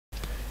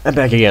I'm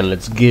back again,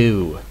 let's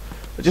go.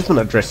 I just want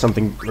to address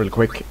something real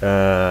quick.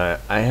 I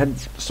had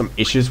some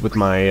issues with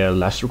my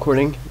last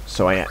recording,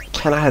 so I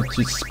kinda had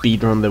to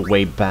speedrun the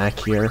way back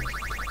here.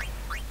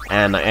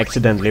 And I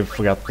accidentally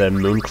forgot the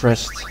moon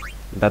crest.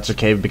 That's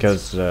okay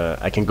because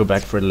I can go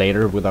back for it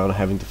later without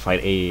having to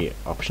fight a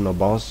optional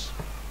boss.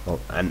 Well,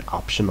 an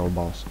optional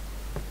boss.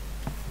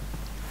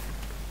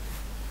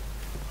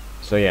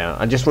 So yeah,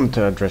 I just wanted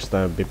to address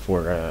that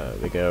before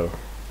we go.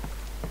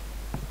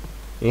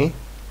 Eh?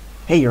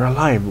 Hey, you're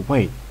alive,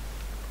 wait.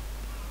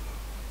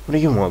 What do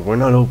you want? We're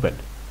not open.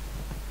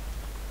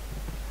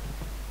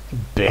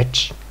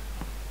 Bitch.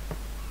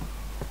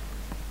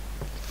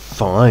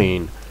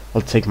 Fine.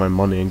 I'll take my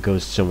money and go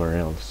somewhere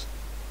else.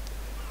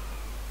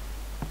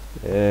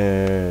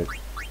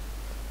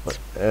 What?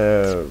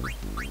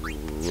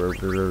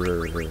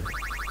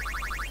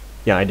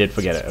 Yeah, I did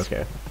forget it,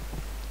 okay.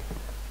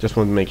 Just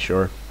wanted to make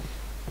sure.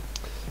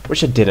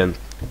 Wish I didn't.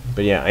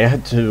 But yeah, I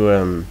had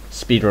to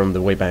speedrun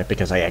the way back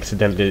because I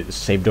accidentally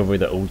saved over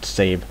the old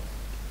save.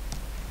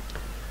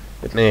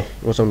 But it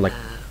was on like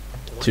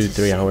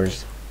 2-3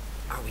 hours.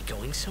 Are we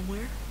going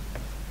somewhere?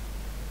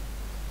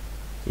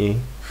 Yeah.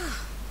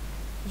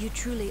 You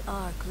truly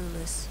are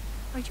clueless.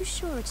 Are you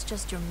sure it's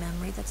just your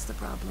memory that's the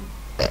problem?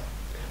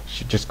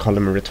 Should just call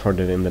him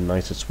retarded in the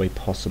nicest way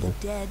possible.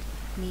 The dead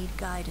need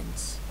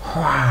guidance.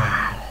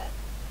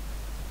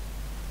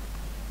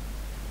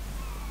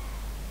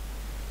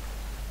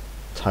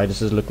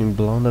 Titus is looking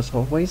blonde as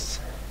always.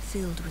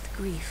 Filled with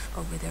grief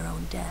over their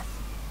own death,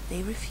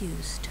 they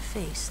refuse to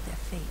face their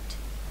fate.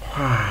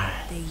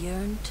 They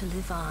yearn to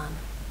live on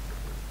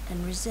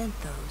and resent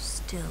those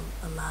still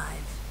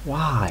alive.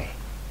 Why?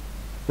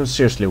 No,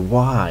 seriously,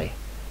 why?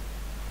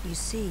 You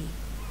see,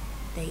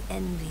 they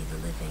envy the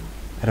living.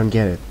 I don't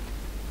get it.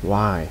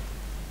 Why?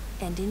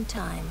 And in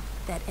time,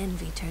 that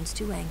envy turns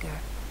to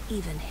anger,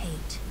 even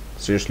hate.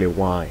 Seriously,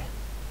 why?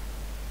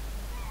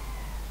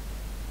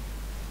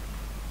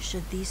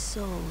 Should these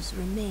souls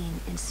remain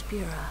in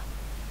Spira,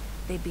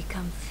 they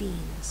become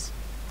fiends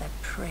that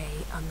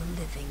prey on the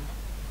living.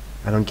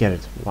 I don't get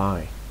it.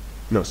 Why?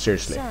 No,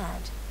 seriously.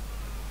 Sad,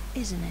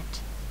 isn't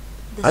it?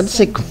 The I'd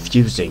say sending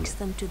confusing. takes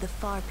them to the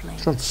far plane,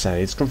 It's not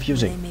sad, it's where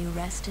confusing. they may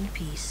rest in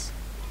peace.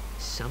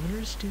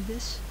 Summoners do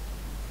this?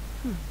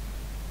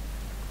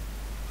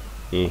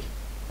 Eh.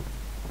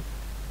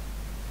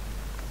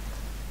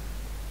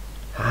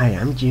 Hi,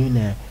 I'm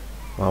Yuna.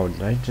 Wow,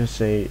 did I just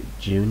say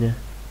Yuna?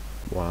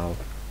 Wow.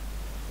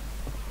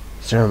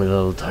 Sorry, I'm a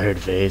little tired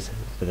face,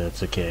 but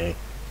that's okay.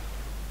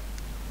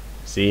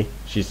 See?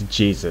 She's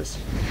Jesus.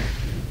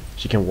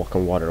 She can walk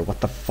on water.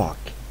 What the fuck?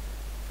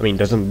 I mean,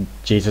 doesn't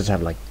Jesus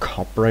have like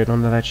copyright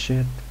on that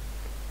shit?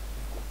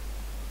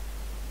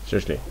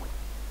 Seriously.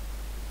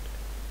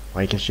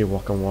 Why can she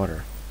walk on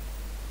water?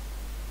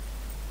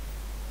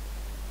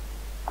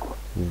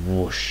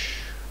 Whoosh.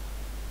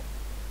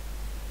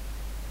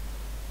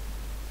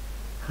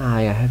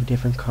 Hi, I have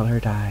different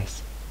colored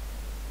eyes.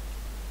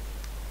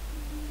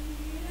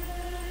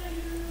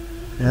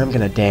 Now I'm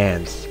gonna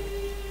dance.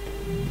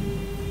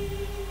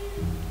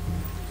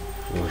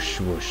 Whoosh,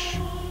 whoosh.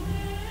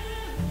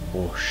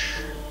 Whoosh.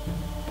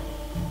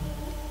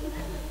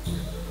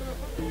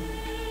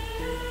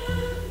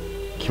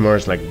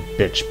 Kimura's like,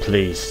 bitch,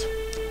 please.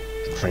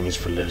 Training's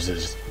for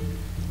losers.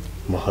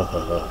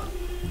 Mwahaha.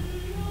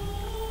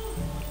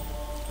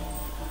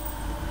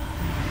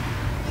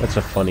 That's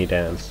a funny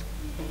dance.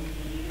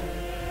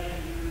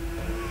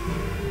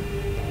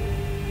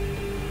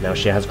 Now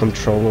she has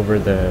control over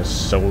the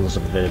souls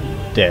of the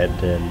dead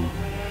and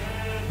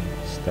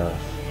stuff.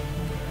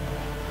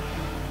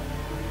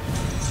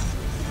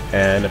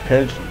 And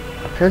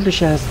apparently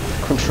she has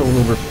control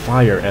over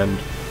fire and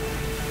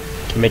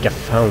can make a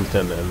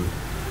fountain and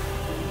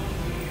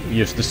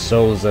use the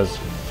souls as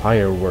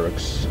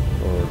fireworks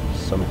or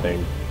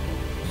something.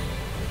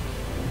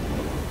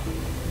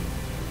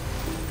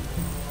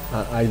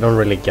 I don't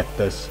really get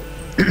this.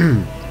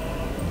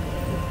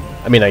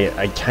 I mean,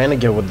 I kind of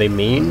get what they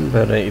mean,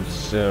 but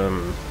it's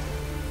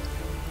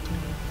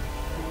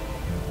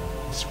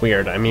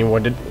weird. I mean,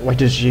 why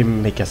did she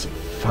make us a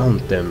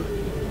fountain?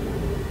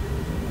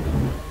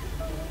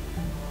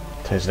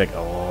 So it's like,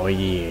 oh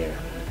yeah.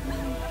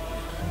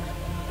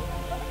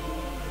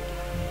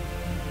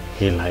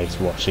 He likes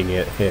watching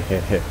it.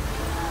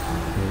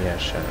 Yeah,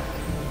 shut up.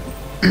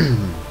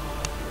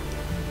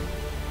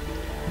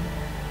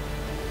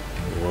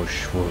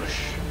 Whoosh,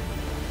 whoosh.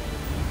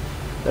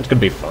 That's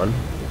gonna be fun.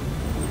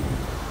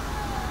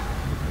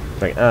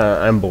 Like,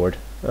 I'm bored.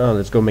 Oh,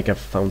 let's go make a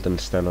fountain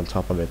stand on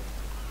top of it.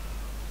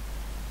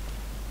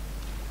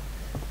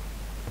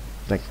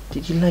 Like,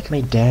 did you like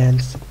my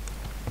dance?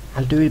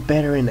 I'll do it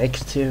better in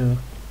X2.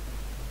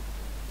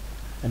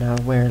 And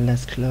I'll wear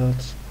less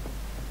clothes.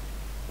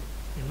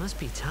 It must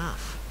be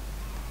tough,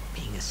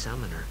 being a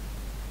summoner.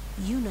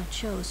 Yuna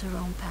chose her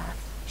own path.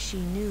 She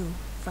knew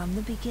from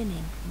the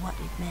beginning what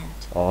it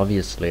meant.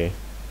 Obviously.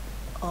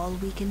 All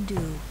we can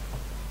do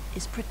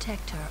is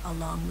protect her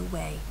along the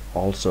way.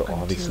 Also,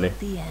 obviously.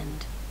 Until the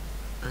end.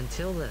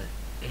 Until the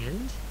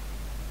end?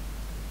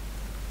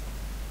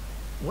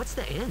 What's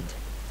the end?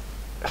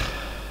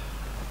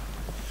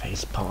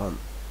 Facepalm.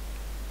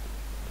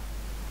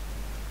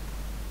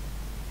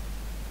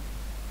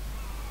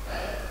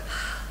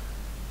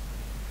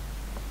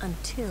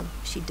 Until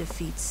she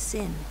defeats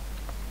sin.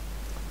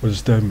 What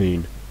does that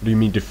mean? What do you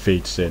mean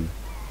defeat sin?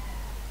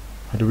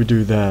 How do we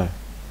do that?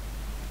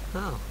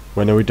 Oh.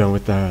 When are we done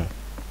with that?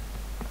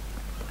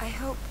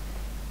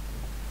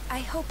 I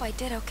hope I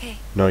did okay.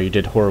 No, you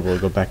did horrible.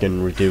 Go back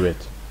and redo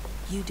it.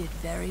 You did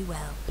very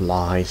well.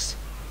 Lies.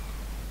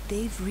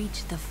 They've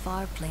reached the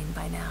far plane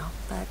by now,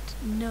 but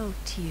no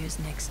tears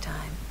next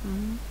time.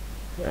 Hmm?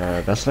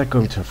 That's like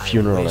going to a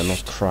funeral and not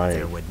wished crying.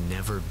 there would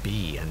never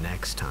be a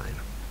next time.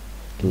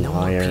 No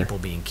more Liar. people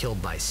being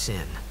killed by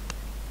sin.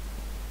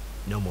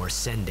 No more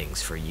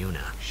sendings for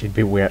Yuna. She'd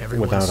be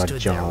Everyone without a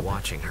stood there job.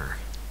 watching her.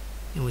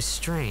 It was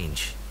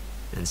strange,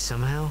 and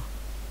somehow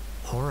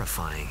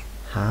horrifying.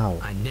 How?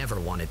 I never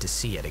wanted to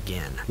see it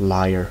again.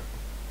 Liar.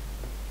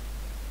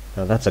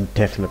 Now that's a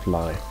definite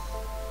lie.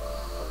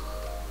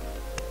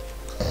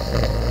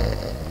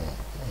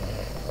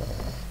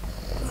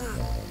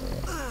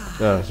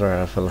 Oh,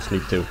 sorry, I fell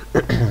asleep too.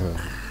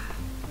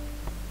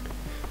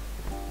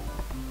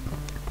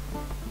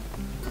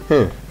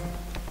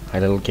 Hi,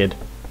 little kid.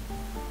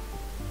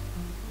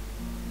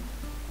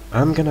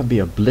 I'm gonna be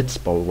a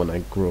blitzball when I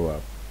grow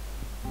up.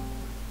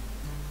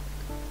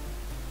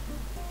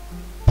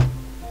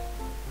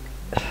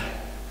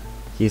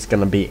 He's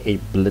gonna be a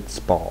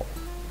blitzball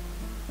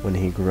when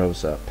he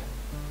grows up.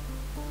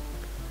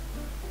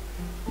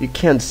 You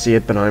can't see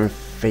it, but I'm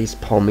face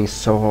palming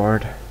so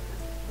hard.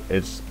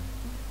 It's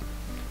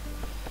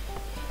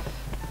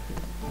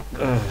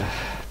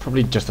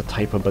probably just a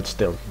typo, but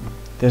still.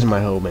 This is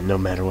my home, and no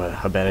matter what,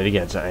 how bad it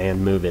gets, I ain't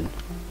moving.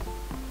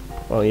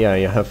 Well, yeah,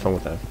 have fun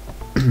with that.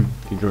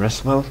 You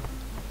dress well?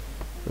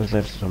 It was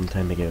left some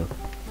time ago.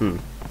 Do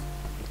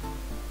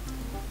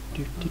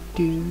do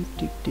do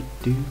do do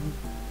do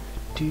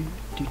do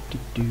do do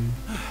do.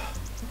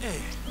 Hey,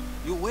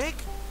 you awake?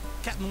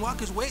 Captain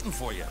Walker's waiting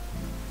for you.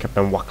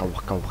 Captain Waka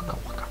Waka Waka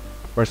Waka.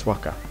 Where's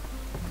Waka?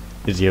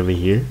 Is he over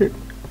here?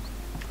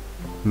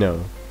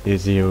 No.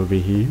 Is he over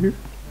here?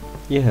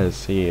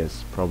 Yes, he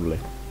is, probably.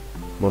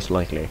 Most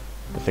likely.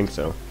 I think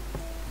so.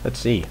 Let's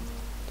see.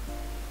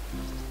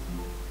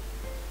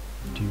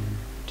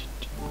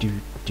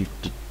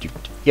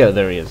 Yeah,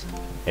 there he is.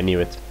 I knew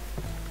it.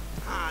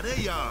 Ah, there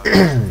you are.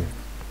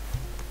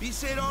 Be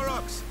said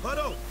Aurochs,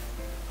 huddle.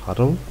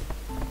 Huddle?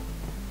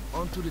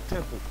 Onto the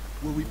temple,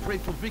 where we pray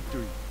for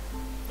victory.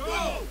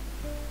 Go!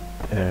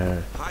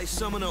 High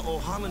Summoner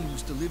O'Halloran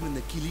used to live in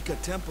the Kilika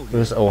temple here.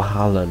 Where's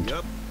O'Halloran?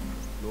 Yep.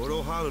 Lord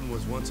O'Halloran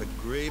was once a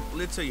great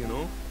blitzer, you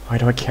know. Why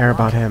do I care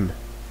about him?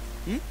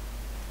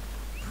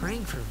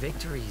 Praying for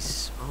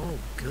victories, oh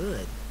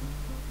good.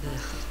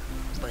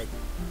 But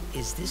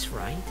is this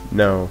right?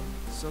 No.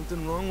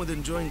 Something wrong with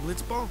enjoying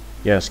blitzball?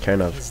 Yes,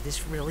 kind of. Is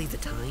this really the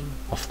time?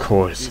 Of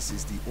course. This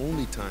is the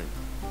only time.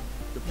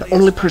 The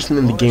only person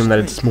in the game that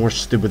is more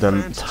stupid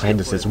than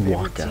Titus is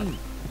Waka.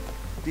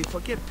 They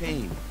forget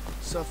pain,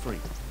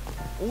 suffering.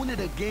 Only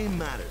the game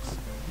matters.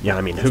 Yeah,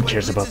 I mean, who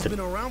cares about the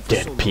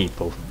dead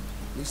people?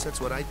 At least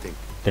that's what I think.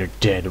 They're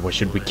dead, why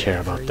should we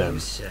care about Whatever them? you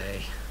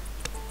say.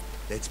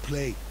 Let's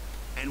play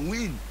and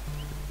win,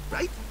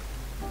 right?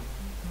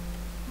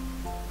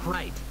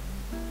 Right.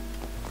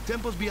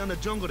 Temple's beyond the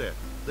jungle there.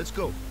 Let's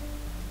go.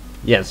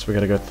 Yes, we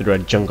gotta go through a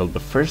jungle,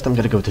 but first I'm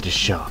gonna go to the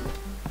shop.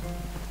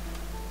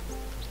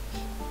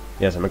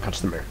 Yes, I'm a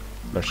customer.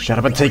 Now shut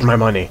up and take my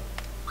money.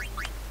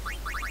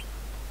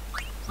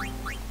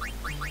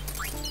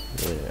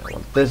 Yeah, I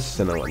want this,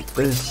 and I want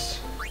this.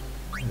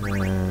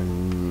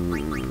 And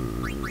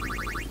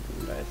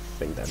I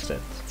think that's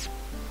it.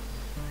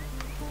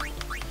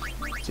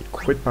 Let's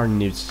equip our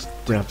new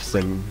stuffs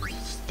and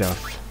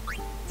stuff.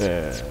 I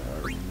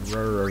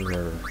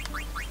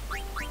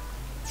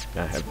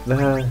have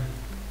that.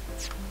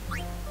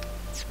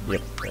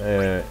 Yep.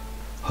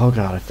 Oh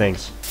god,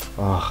 thanks.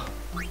 Oh,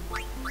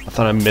 I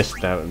thought I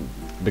missed that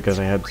because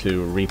I had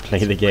to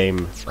replay the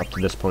game up to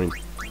this point.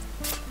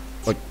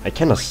 Like, I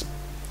cannot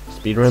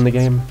speedrun the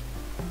game.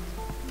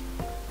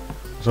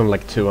 It was only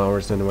like 2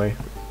 hours anyway.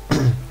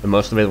 And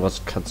most of it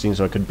was cutscenes,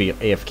 so I could be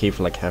AFK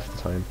for like half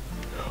the time.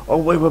 Oh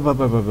wait.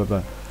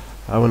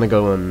 I wanna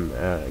go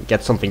and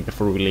get something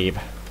before we leave,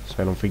 so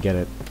I don't forget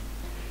it.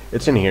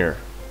 It's in here.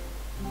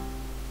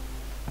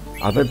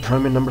 Albert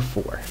Prime number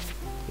 4.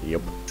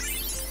 Yep.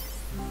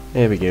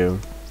 There we go.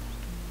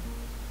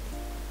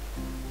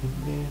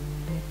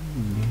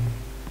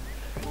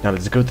 Now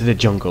let's go to the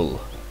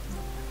jungle.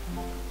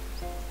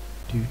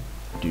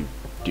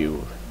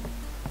 Do.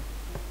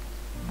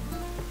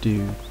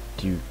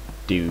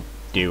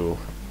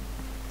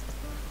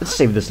 Let's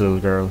save this little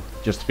girl,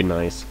 just to be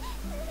nice.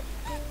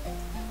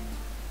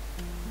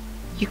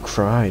 You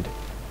cried.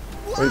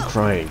 Why are you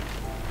crying?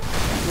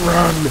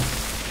 Run!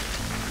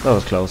 That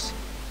was close.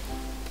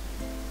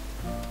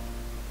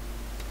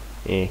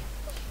 Eh.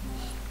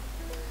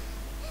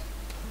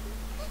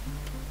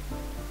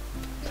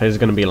 It's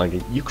gonna be like,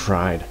 you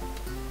cried.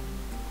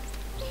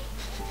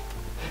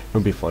 It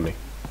would be funny.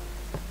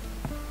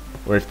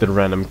 Or if the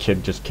random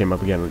kid just came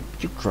up again.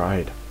 You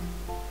cried.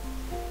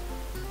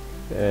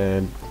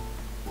 And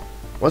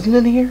wasn't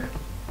in here?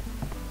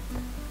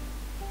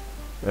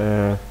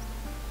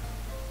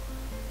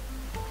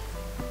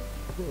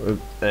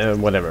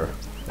 Whatever.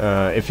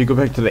 If you go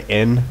back to the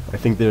inn, I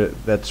think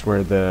that's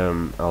where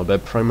the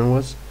Albert primer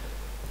was.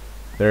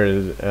 There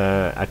is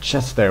a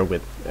chest there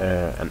with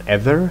an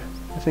ether,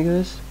 I think it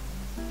is.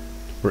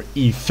 Or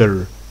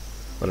ether,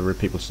 whatever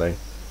people say.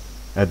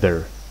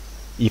 Ether,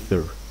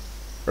 ether,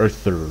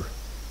 earther,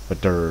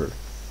 ether.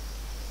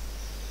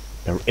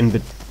 They're in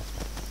the...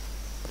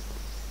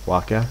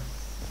 Waka?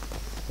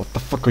 What the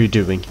fuck are you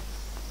doing?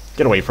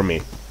 Get away from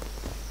me.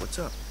 What's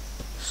up?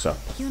 Sup?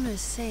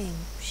 Yuna's saying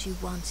she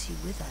wants you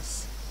with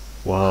us.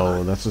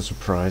 Wow, that's a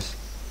surprise.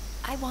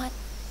 I want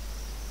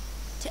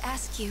to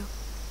ask you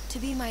to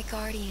be my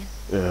guardian.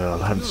 I'll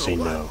have to say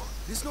what? no.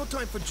 There's no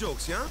time for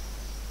jokes, yeah?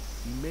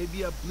 He may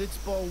be a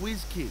blitzball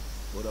whiz kid,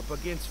 but up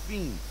against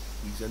fiends,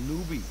 he's a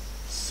newbie.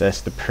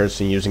 Says the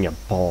person using a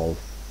ball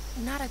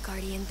Not a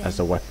guardian then. as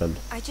a weapon.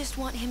 I just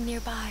want him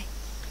nearby.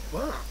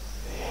 What?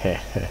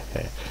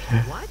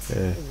 What?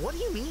 What do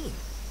you mean?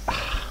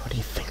 What do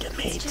you think it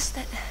means? It's just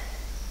that,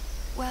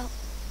 well,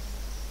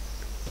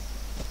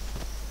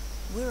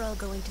 we're all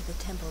going to the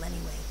temple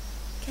anyway.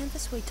 Can't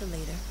this wait till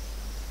later?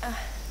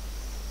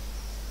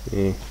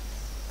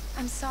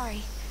 I'm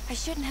sorry. I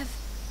shouldn't have...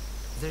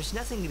 There's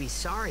nothing to be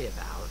sorry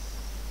about.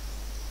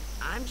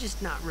 I'm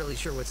just not really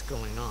sure what's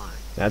going on.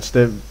 That's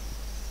the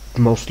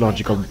most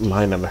logical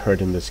line I've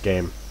heard in this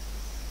game.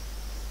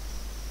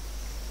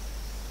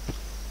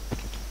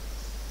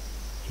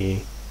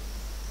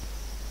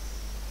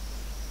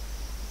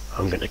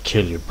 I'm gonna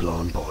kill you,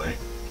 blonde boy.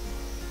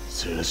 As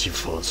soon as you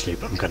fall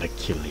asleep, I'm gonna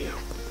kill you.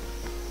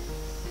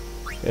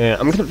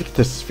 I'm gonna pick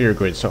the sphere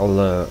grid, so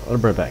I'll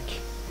be right back.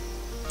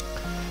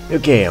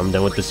 Okay, I'm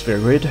done with the sphere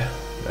grid.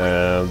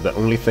 The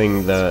only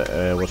thing that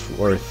was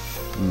worth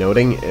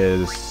noting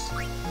is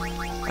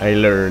I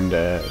learned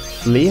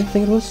flee, I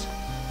think it was,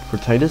 for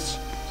Titus.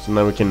 So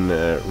now we can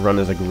run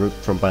as a group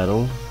from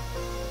battle.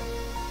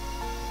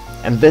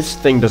 And this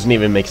thing doesn't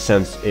even make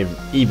sense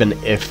even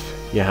if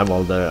you have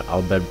all the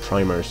Albed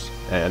primers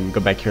and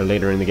go back here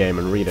later in the game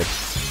and read it.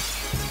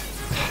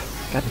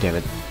 God damn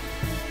it.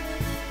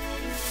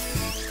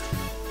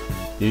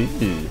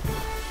 Ew.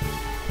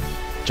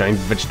 Giant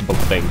vegetable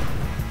thing.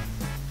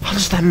 How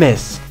does that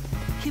miss?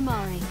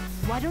 Kimari,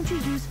 why don't you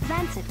use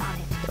Lancet on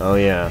it? Oh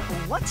yeah.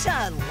 What's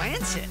a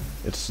lancet?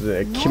 It's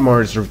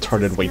Kimar's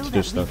retarded way to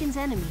do stuff. Weakens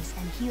enemies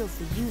and heals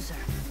the user.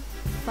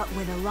 But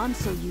when a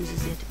Ronso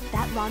uses it,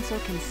 that Ronso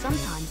can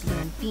sometimes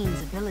learn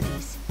Fiend's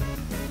abilities.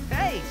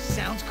 Hey,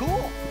 sounds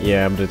cool.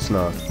 Yeah, but it's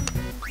not.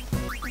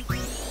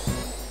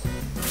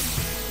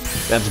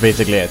 That's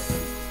basically it.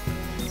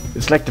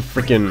 It's like the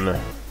freaking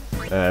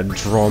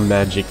draw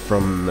magic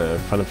from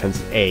Final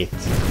Fantasy VIII.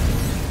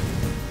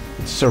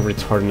 It's so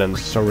retarded and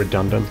so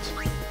redundant.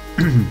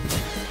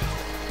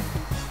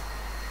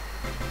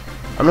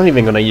 I'm not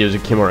even gonna use a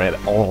Kimura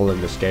at all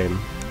in this game.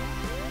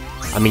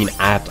 I mean,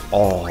 at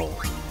all.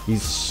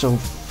 He's so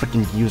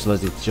freaking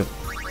useless, it's just...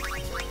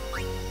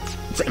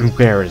 It's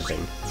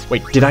embarrassing.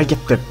 Wait, did I get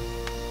the...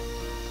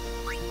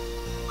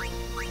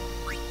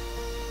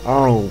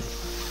 Oh,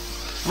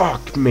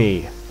 fuck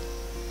me.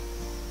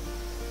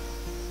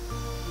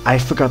 I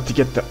forgot to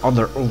get the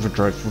other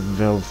overdrive for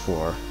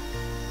Velfor.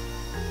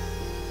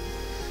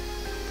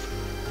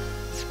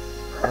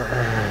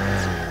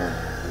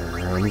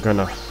 I'm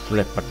gonna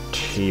flip a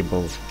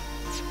table.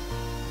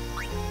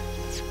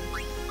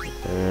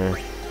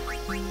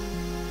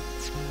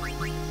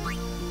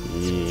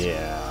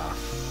 Yeah.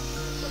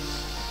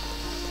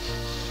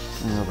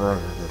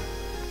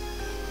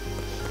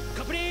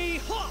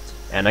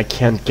 And I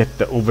can't get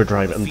the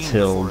overdrive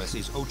until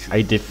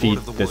I defeat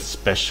the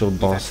special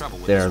boss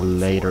there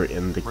later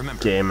in the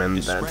game, and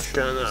that's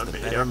gonna be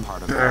a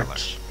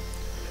bitch.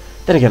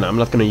 Then again, I'm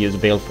not gonna use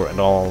Baleful at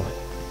all.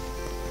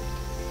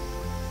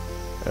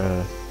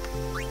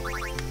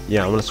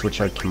 Yeah, I'm gonna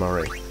switch out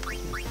Kimari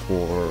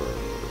for...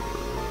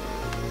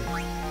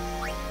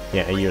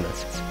 Yeah, a Yuna.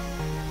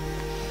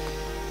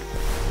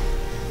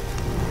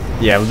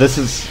 Yeah, this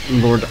is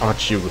Lord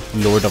Achu,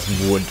 Lord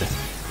of Wood.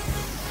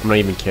 I'm not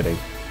even kidding.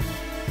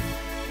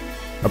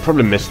 I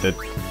probably missed it.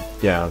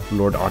 Yeah,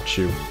 Lord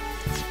Achu.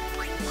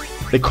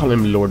 They call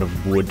him Lord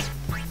of Wood.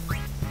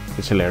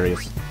 It's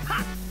hilarious.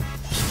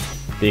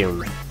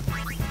 Damn.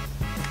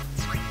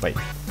 Wait,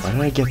 why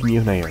did I get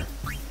Yuna here?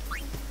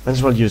 Might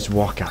as well use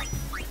Waka.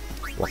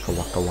 Waka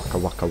waka waka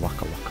waka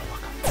waka waka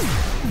waka.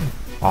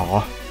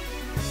 Aw.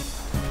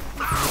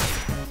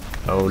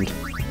 Owned.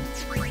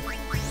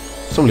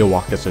 It's only a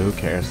Waka, so who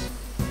cares?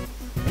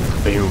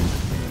 Boom.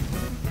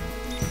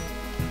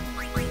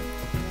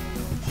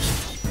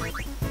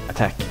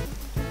 Attack.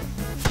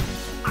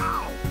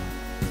 Oh,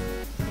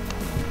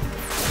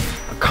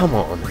 come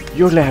on,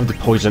 you only have to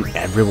poison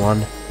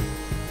everyone.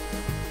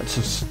 That's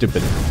so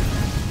stupid.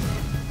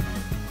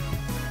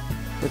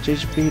 Which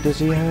HP does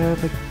he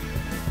have?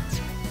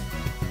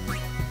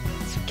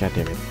 God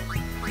damn it.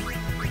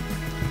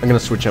 I'm gonna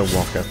switch out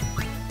Walker.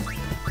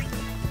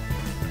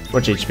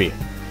 Much HP.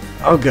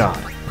 Oh god.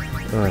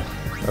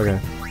 Okay.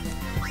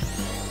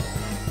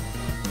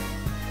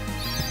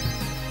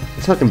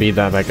 It's not gonna be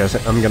that bad, guys.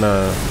 I'm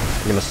gonna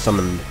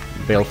summon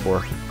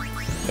Baleful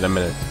in a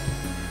minute.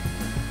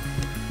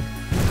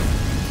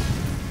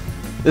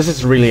 This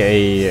is really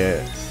a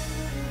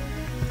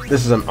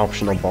this is an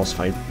optional boss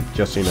fight,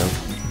 just so you know.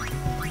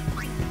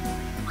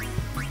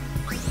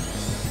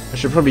 I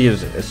should probably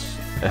use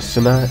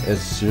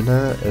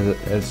Yuna.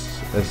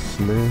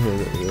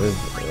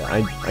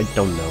 I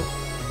don't know.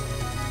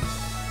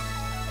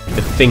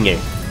 The thingy.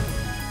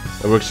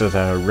 It works as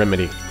a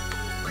remedy.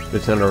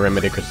 It's not a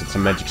remedy because it's a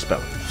magic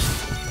spell.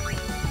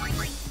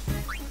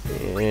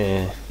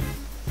 Yeah.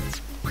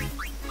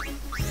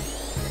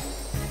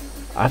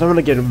 I don't want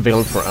to get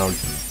Baleful out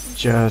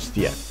just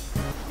yet.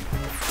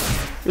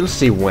 We'll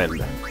see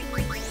when.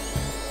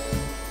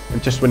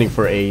 I'm just waiting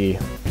for a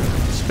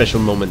special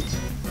moment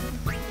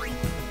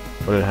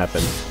when it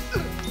happens.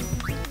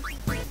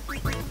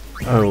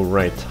 Oh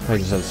right, I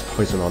just have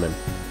poison on him.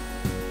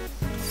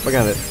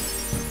 Forgot it.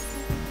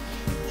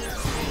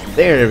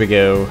 There we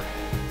go.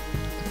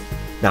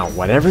 Now,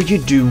 whatever you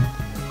do,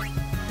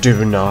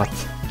 do not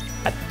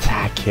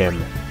attack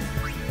him.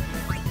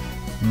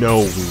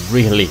 No,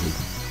 really,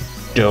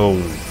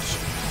 don't.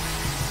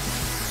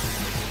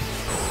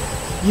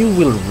 You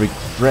will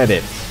regret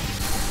it.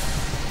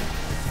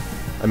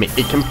 I mean,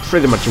 it can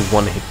pretty much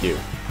one-hit you.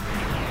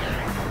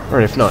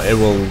 Or if not, it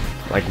will,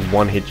 like,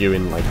 one-hit you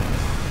in, like,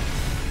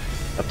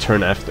 a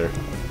turn after.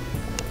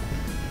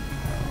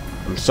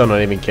 I'm so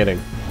not even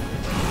kidding.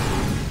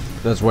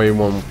 That's why you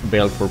want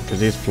Baleful, because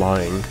he's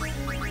flying.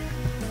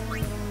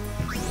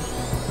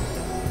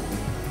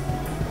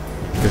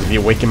 Because if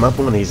you wake him up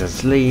when he's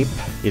asleep,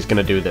 he's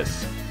gonna do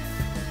this.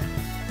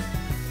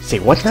 Say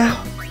what now?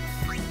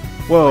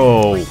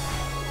 Whoa!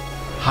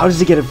 How does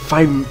he get a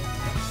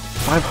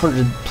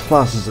 500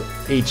 plus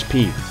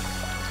HP?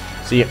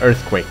 See,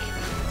 Earthquake.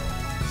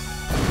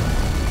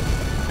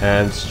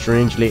 And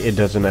strangely, it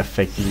doesn't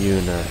affect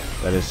Yuna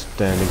that is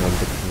standing on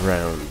the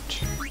ground.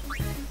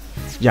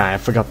 Yeah, I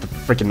forgot the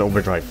freaking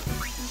overdrive.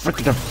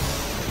 Freaking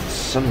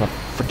son of a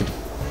freaking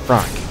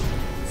frog.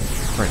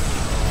 Frick.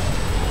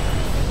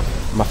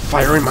 I'm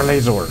firing my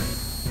laser.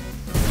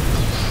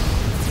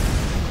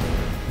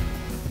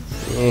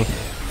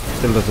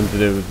 Still doesn't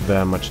do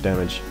that much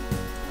damage.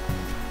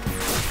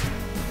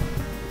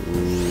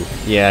 Ooh,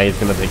 yeah, he's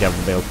gonna take out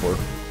the Baleful.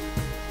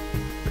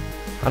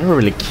 I don't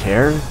really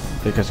care,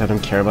 because I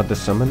don't care about the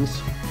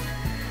summons.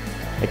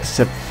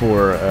 Except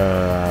for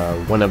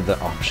one of the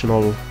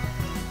optional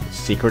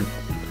secret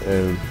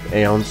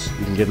Aeons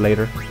you can get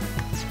later.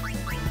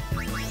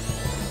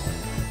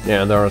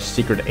 Yeah, there are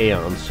secret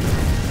Aeons.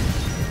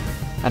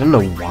 I don't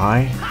know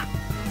why.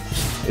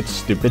 It's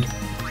stupid.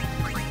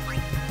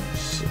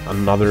 It's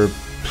another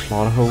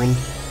plot hole, in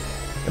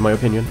my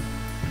opinion.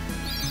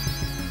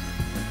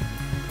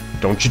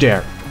 Don't you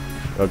dare!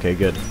 Okay,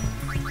 good.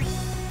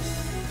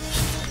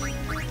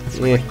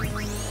 Yeah.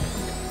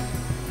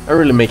 I'm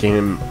really making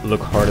him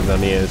look harder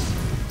than he is.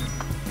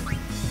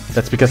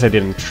 That's because I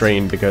didn't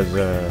train, because,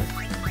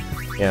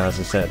 yeah, as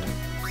I said.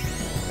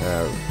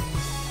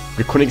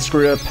 Recording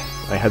screwed up,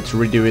 I had to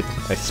redo it,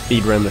 I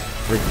speedran the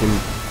freaking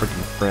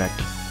frack.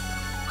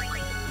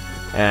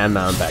 And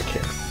now I'm back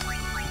here.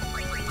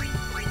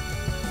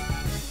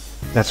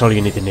 That's all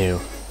you need to know.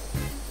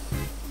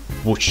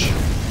 Whoosh.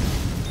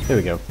 Here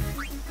we go.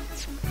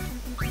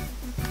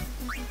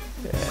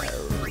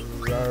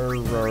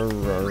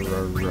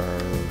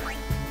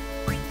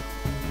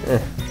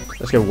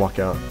 Let's go walk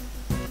out.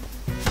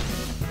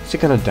 Is he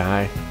gonna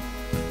die?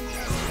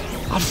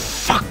 Oh,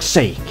 fuck's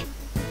sake!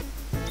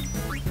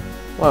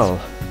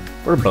 Well,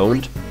 we're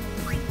boned.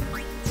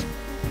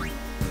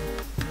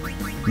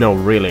 No,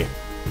 really.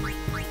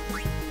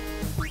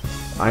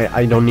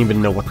 I don't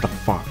even know what the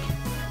fuck.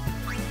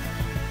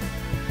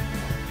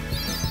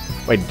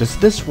 Wait, does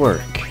this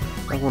work?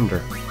 I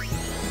wonder.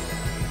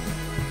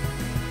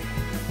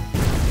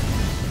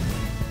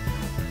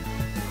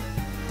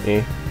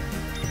 Eh?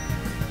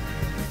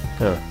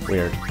 Huh,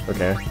 weird.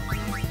 Okay.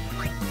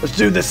 Let's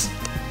do this!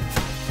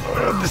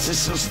 Oh, this is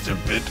so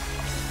stupid.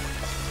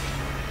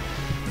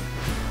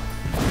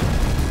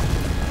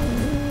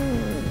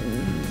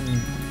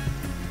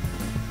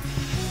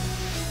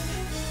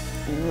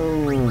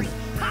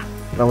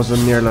 That was the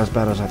near last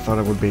battle as I thought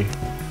it would be.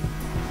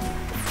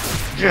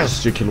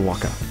 Yes, you kill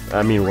Waka.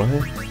 I mean, what?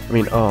 I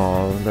mean,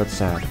 oh, that's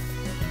sad.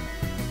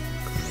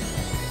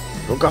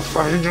 You got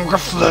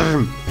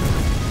flame!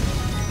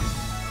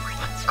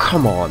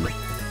 Come on.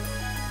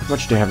 How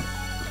much do you have?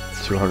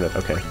 200,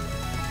 okay.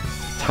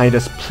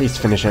 Titus, please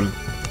finish him.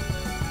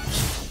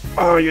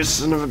 Oh, you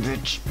son of a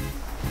bitch.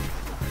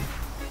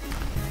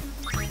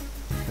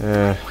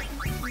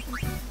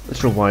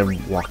 Let's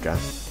rewind Waka.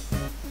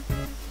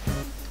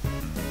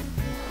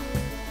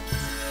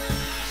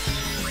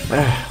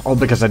 All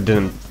because I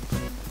didn't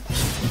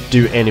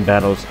do any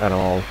battles at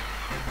all.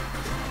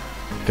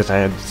 Because I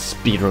had to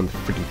speedrun the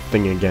freaking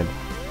thing again.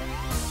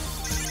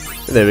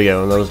 There we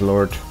go, that was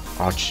Lord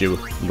Archu,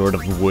 Lord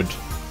of Wood.